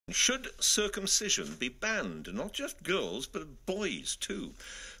Should circumcision be banned? Not just girls, but boys too.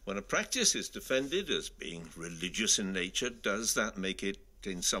 When a practice is defended as being religious in nature, does that make it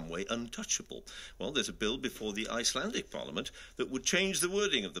in some way untouchable? Well, there's a bill before the Icelandic Parliament that would change the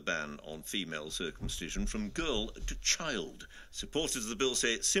wording of the ban on female circumcision from girl to child. Supporters of the bill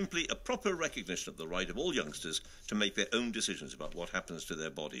say it's simply a proper recognition of the right of all youngsters to make their own decisions about what happens to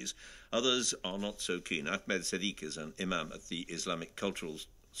their bodies. Others are not so keen. Ahmad Seddeeq is an Imam at the Islamic Cultural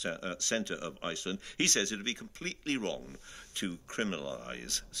Centre of Iceland. He says it would be completely wrong to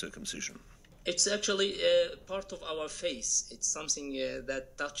criminalise circumcision. It's actually part of our faith. It's something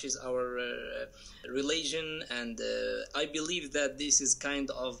that touches our religion, and I believe that this is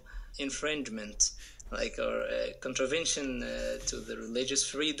kind of infringement, like or contravention to the religious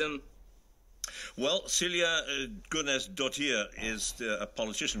freedom. Well, Silja Gunnarsdóttir is a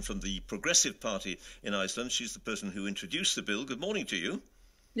politician from the Progressive Party in Iceland. She's the person who introduced the bill. Good morning to you.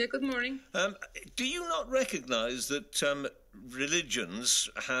 Yeah, good morning. Do you not recognise that religions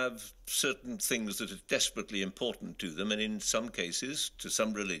have certain things that are desperately important to them, and in some cases, to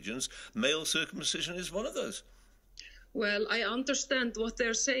some religions, male circumcision is one of those? Well, I understand what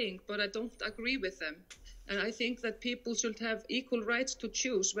they're saying, but I don't agree with them. And I think that people should have equal rights to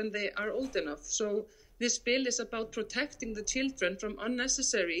choose when they are old enough. So this bill is about protecting the children from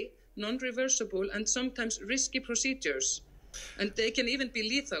unnecessary, non-reversible, and sometimes risky procedures. And they can even be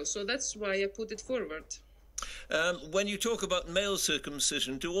lethal, so that's why I put it forward. When you talk about male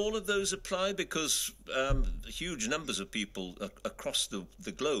circumcision, do all of those apply? Because huge numbers of people across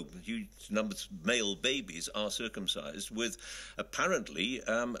the globe, huge numbers of male babies are circumcised with apparently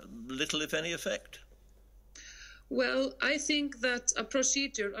little, if any, effect. Well, I think that a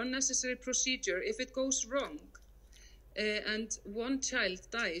procedure, unnecessary procedure, if it goes wrong, and one child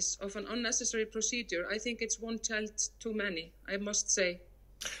dies of an unnecessary procedure, I think it's one child too many, I must say.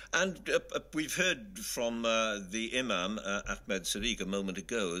 And we've heard from the Imam, Ahmad Seddeeq, a moment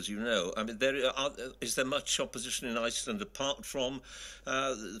ago, as you know. I mean, is there much opposition in Iceland apart from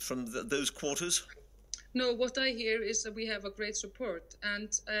those quarters? No, what I hear is that we have a great support.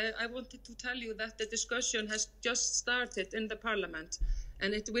 And I wanted to tell you that the discussion has just started in the Parliament,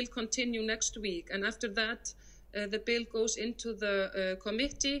 and it will continue next week. And after that, the bill goes into the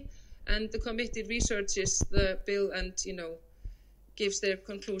committee, and the committee researches the bill and, gives their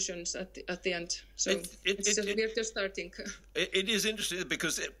conclusions at the end. So we're just starting. It is interesting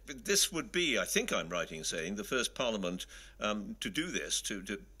because this would be, I think I'm right in saying, the first parliament to do this.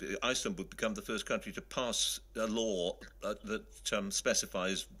 Iceland would become the first country to pass a law that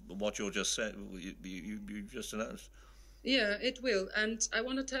specifies what you just said. You just announced. Yeah, it will. And I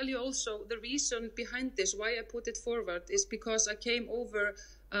want to tell you also the reason behind this, why I put it forward, is because I came over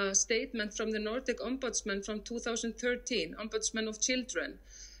a statement from the Nordic Ombudsman from 2013, Ombudsman of Children,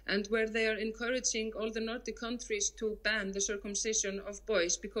 and where they are encouraging all the Nordic countries to ban the circumcision of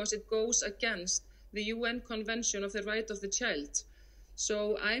boys because it goes against the UN Convention of the Right of the Child.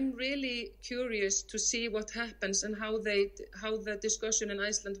 So I'm really curious to see what happens and how the discussion in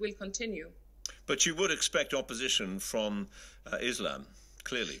Iceland will continue. But you would expect opposition from Islam,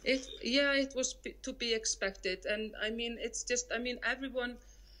 clearly. It was to be expected. And I mean, everyone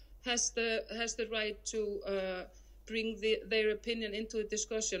has the right to bring their opinion into the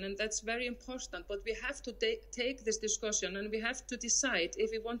discussion, and that's very important. But we have to take this discussion, and we have to decide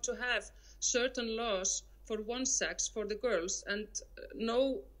if we want to have certain laws for one sex, for the girls, and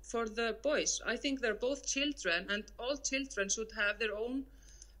no for the boys. I think they're both children, and all children should have their own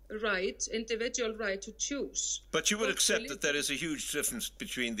right, individual right to choose. But you would accept that there is a huge difference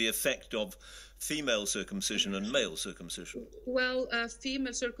between the effect of female circumcision and male circumcision? Well,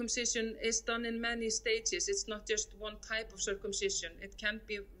 female circumcision is done in many stages. It's not just one type of circumcision. It can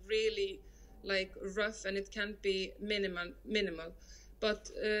be really rough, and it can be minimal.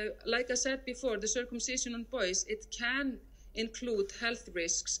 But like I said before, the circumcision on boys, it can include health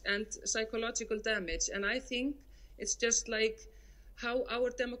risks and psychological damage. And I think it's just like how our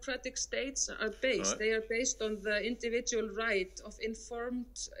democratic states are based. Right. They are based on the individual right of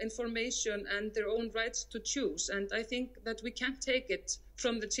information and their own rights to choose. And I think that we can't take it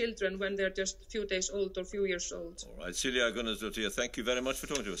from the children when they're just a few days old or few years old. All right, Silja Gunnarsdóttir, thank you very much for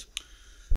talking to us.